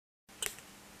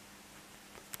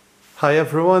Hi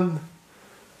everyone,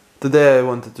 today I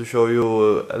wanted to show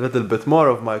you a little bit more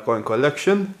of my coin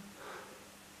collection.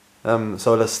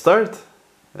 So let's start.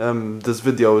 This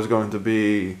video is going to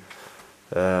be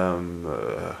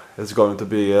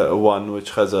one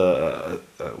which has a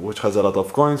lot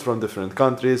of coins from different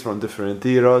countries, from different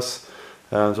eras.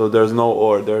 So there's no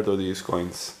order to these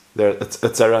coins.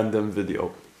 It's a random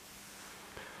video.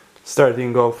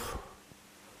 Starting off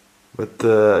with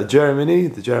Germany,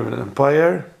 the German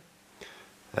Empire.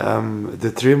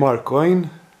 The 3 mark coin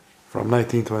from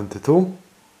 1922.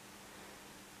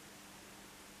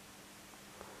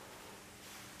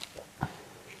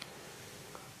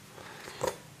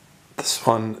 This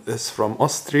one is from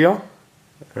Austria,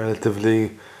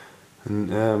 relatively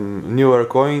newer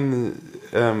coin,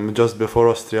 just before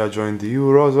Austria joined the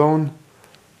Eurozone.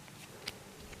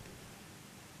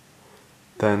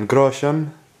 Then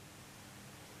Groschen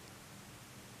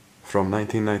from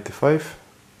 1995.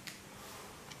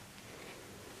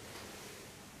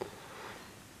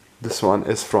 This one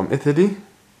is from Italy,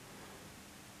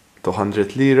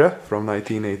 200 lire from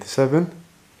 1987.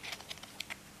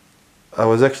 I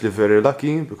was actually very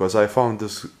lucky because I found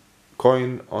this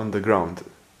coin on the ground,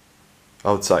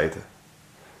 outside.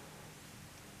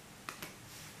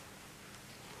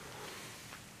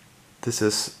 This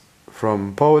is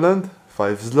from Poland,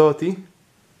 5 zloty,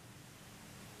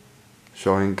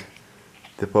 showing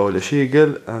the Polish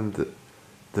eagle and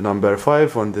the number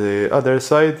 5 on the other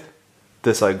side.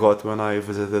 This I got when I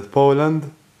visited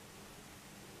Poland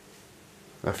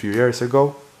a few years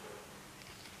ago.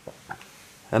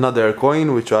 Another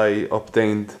coin which I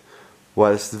obtained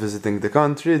whilst visiting the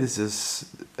country. This is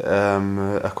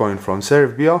a coin from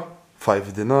Serbia,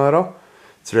 5 dinara.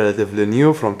 It's relatively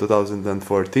new, from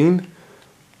 2014,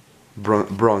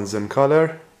 bronze in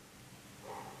color.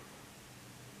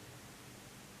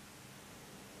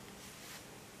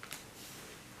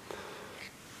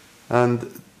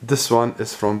 And this one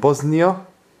is from Bosnia,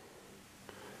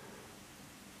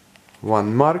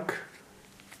 1 mark.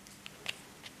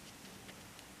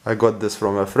 I got this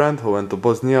from a friend who went to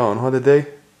Bosnia on holiday.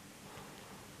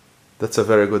 That's a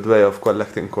very good way of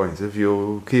collecting coins. If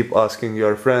you keep asking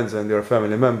your friends and your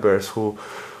family members who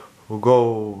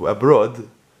go abroad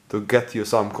to get you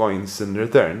some coins in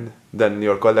return, then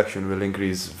your collection will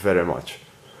increase very much.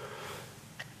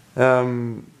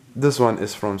 This one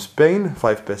is from Spain,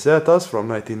 5 pesetas from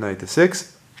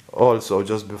 1996, also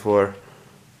just before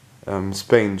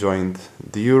Spain joined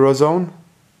the Eurozone.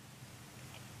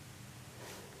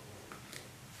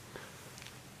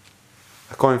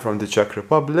 A coin from the Czech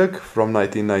Republic from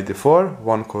 1994,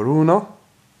 1 koruna.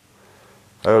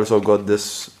 I also got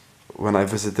this when I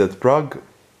visited Prague a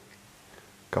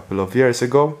couple of years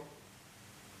ago.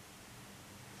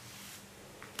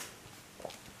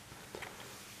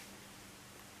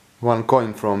 One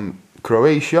coin from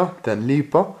Croatia, 10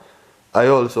 lipa. I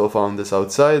also found this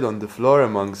outside on the floor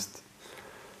amongst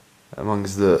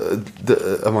the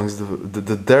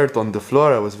dirt on the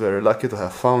floor. I was very lucky to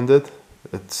have found it.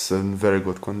 It's in very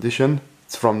good condition.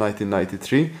 It's from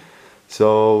 1993,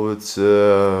 so it's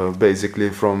basically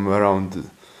from around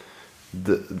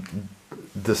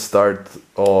the start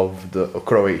of the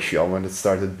Croatia, when it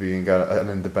started being an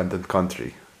independent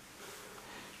country.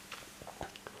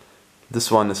 This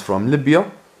one is from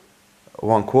Libya,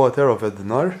 1/4 of a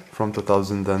dinar from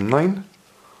 2009.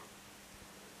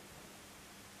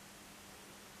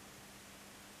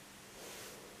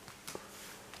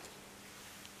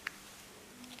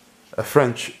 A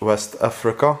French West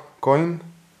Africa coin,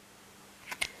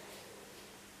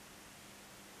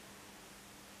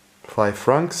 5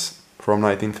 francs from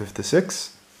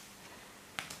 1956.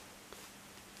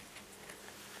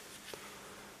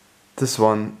 This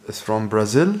one is from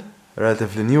Brazil, a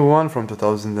relatively new one from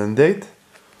 2008.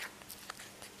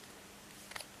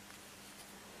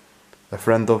 A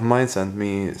friend of mine sent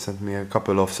me a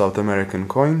couple of South American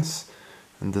coins,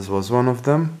 and this was one of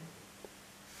them.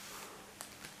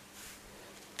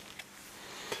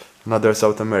 Another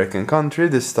South American country,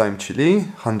 this time Chile,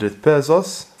 100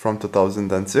 pesos from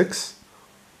 2006.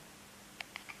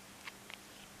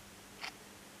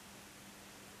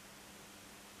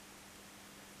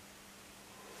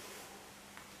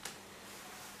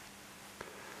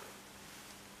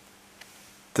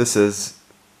 This is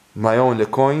my only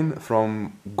coin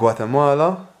from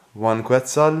Guatemala, 1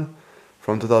 quetzal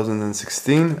from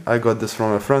 2016. I got this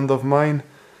from a friend of mine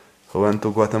who went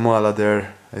to Guatemala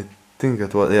there, I think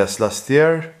it was, yes, last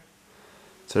year.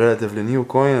 It's a relatively new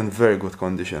coin and very good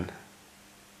condition,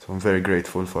 so I'm very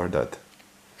grateful for that.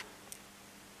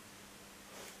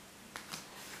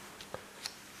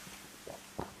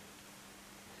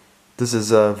 This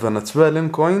is a Venezuelan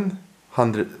coin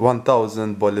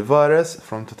 1,000 bolivares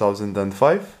from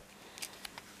 2005.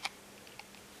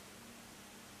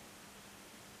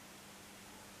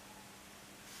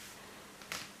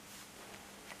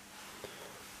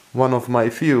 One of my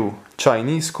few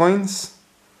Chinese coins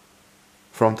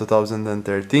from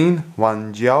 2013,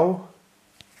 1 jiao.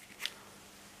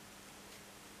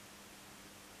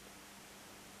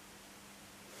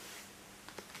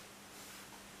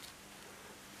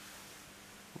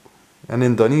 An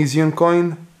Indonesian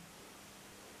coin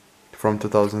from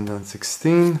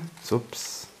 2016.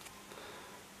 Oops.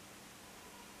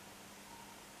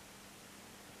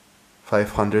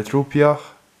 500 rupiah.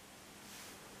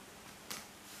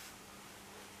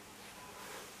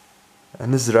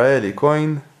 An Israeli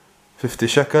coin, 50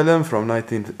 shekalim from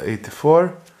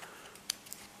 1984.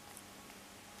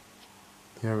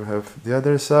 Here we have the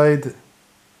other side.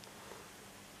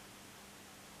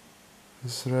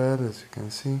 Israel, as you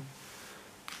can see.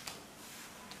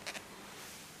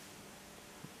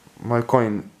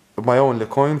 My only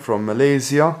coin from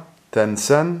Malaysia, 10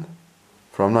 sen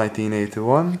from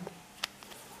 1981.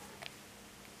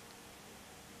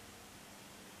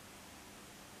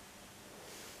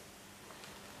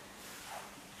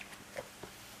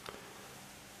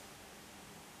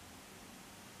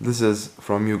 This is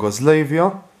from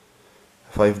Yugoslavia,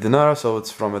 5 dinar, so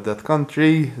it's from a dead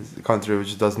country, a country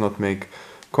which does not make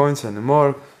coins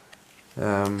anymore.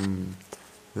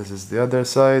 This is the other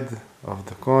side of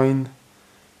the coin,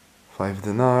 5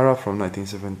 dinar from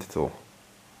 1972.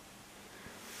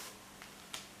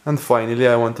 And finally,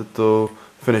 I wanted to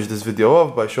finish this video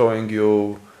off by showing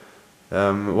you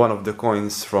one of the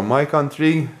coins from my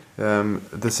country.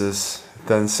 This is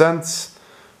 10 cents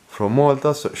from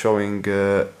Malta, so showing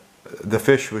the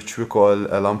fish which we call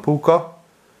a lampuka.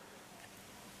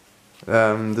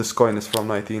 This coin is from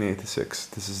 1986.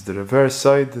 This is the reverse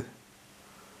side.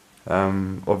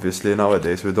 Obviously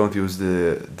nowadays we don't use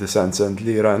the cents and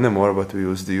lira anymore, but we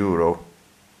use the euro.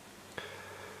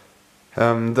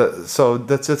 So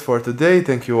that's it for today.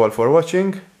 Thank you all for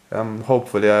watching.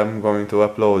 Hopefully I'm going to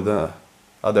upload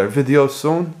other videos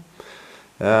soon.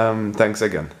 Thanks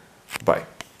again. Bye.